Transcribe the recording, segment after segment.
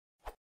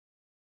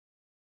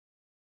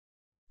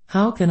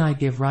How can I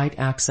give write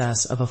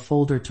access of a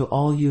folder to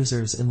all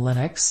users in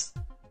Linux?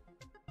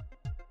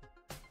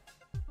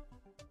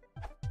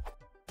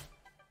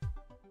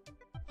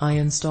 I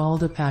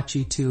installed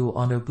Apache 2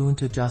 on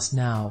Ubuntu just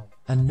now,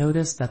 and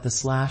noticed that the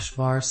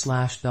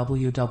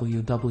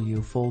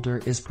 /var/www folder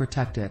is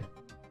protected.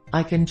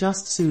 I can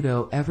just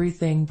sudo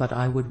everything, but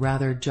I would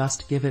rather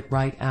just give it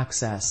write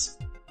access.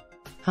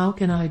 How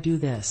can I do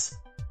this?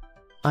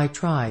 I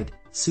tried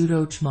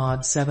sudo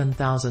chmod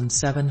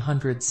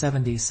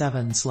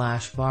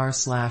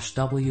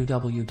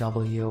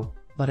 7777/var/www,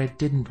 but it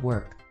didn't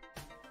work.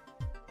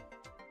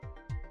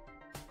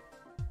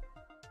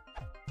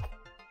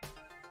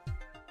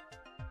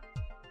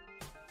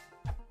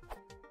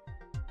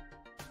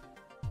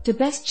 To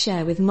best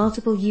share with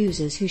multiple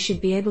users who should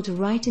be able to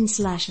write in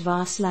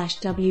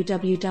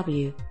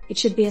 /var/www, it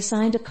should be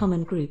assigned a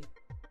common group.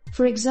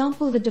 For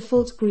example, the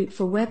default group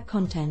for web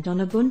content on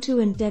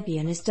Ubuntu and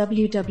Debian is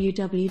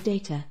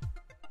www.data.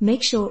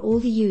 Make sure all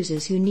the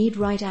users who need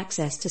write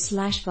access to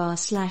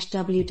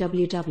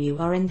 /var/www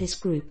are in this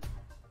group.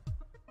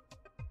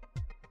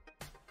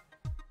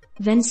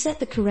 Then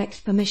set the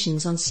correct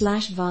permissions on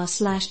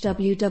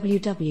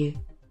 /var/www.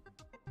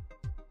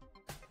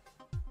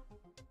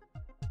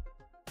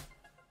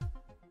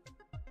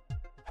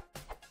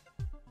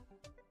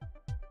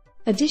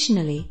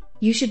 Additionally,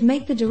 you should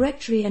make the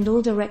directory and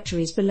all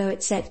directories below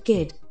it set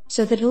gid,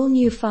 so that all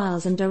new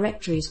files and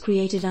directories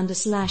created under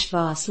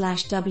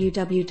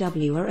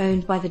 /var/www are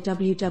owned by the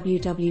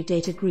www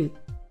data group.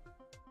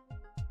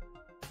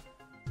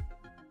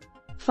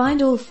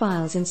 Find all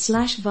files in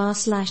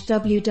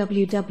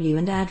 /var/www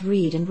and add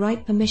read and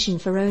write permission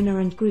for owner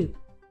and group.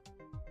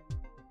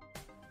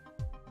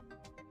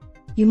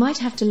 You might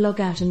have to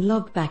log out and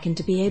log back in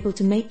to be able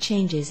to make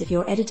changes if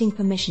you're editing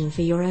permission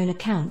for your own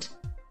account.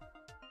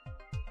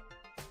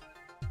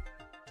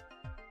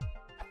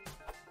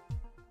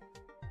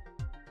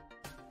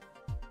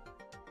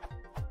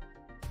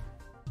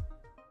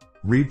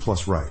 Read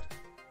plus write.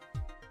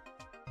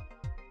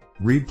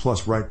 Read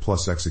plus write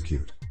plus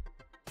execute.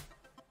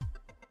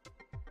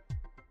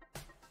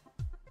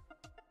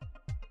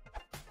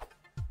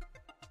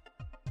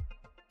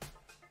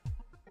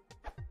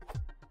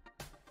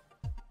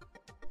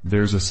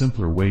 There's a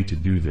simpler way to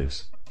do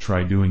this.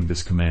 Try doing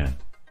this command.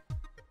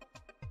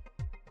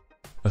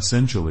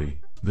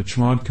 Essentially, the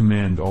chmod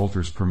command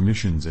alters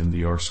permissions and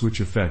the r-switch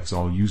affects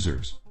all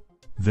users.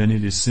 Then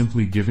it is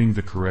simply giving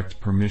the correct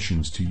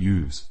permissions to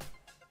use.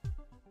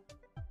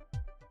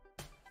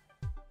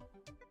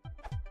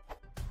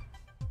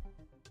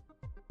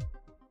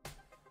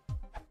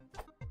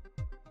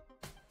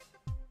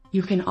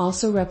 You can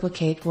also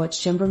replicate what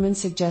Schimberman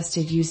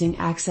suggested using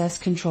access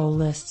control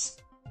lists.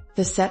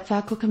 The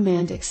setvacal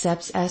command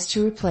accepts S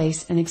to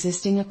replace an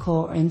existing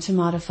ACL or M to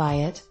modify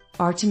it,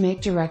 R to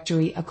make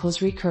directory ACLs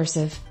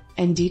recursive,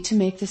 and D to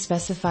make the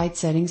specified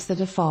settings the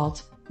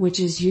default, which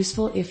is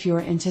useful if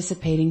you're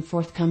anticipating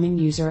forthcoming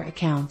user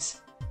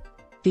accounts.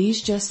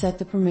 These just set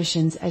the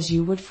permissions as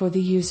you would for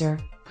the user,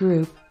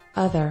 group,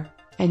 other,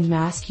 and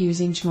mask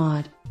using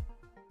chmod.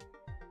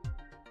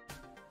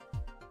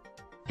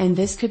 And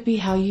this could be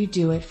how you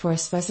do it for a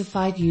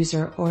specified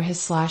user or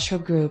his/her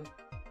group.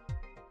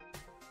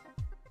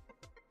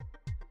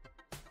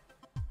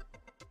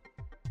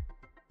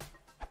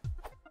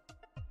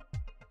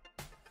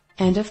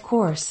 And of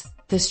course,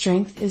 the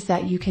strength is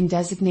that you can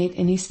designate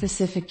any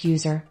specific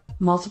user,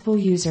 multiple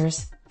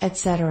users,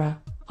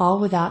 etc., all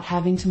without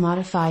having to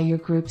modify your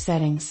group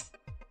settings.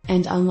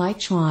 And unlike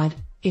chmod,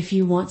 if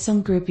you want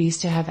some groupies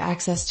to have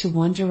access to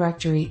one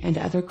directory and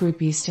other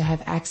groupies to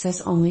have access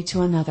only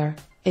to another,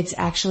 it's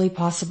actually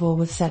possible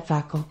with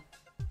setvacal.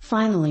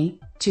 Finally,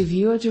 to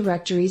view a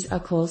directory's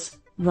ACLs,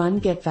 run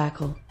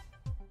getvacal.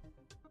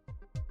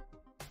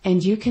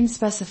 And you can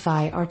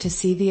specify R to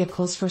see the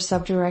ACLs for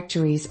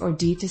subdirectories or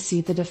D to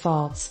see the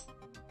defaults.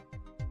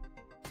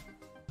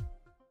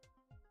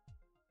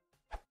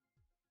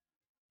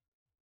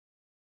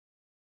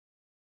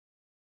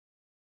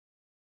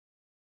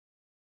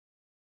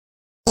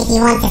 If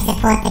you want to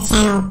support the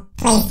channel,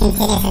 please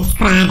consider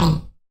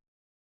subscribing.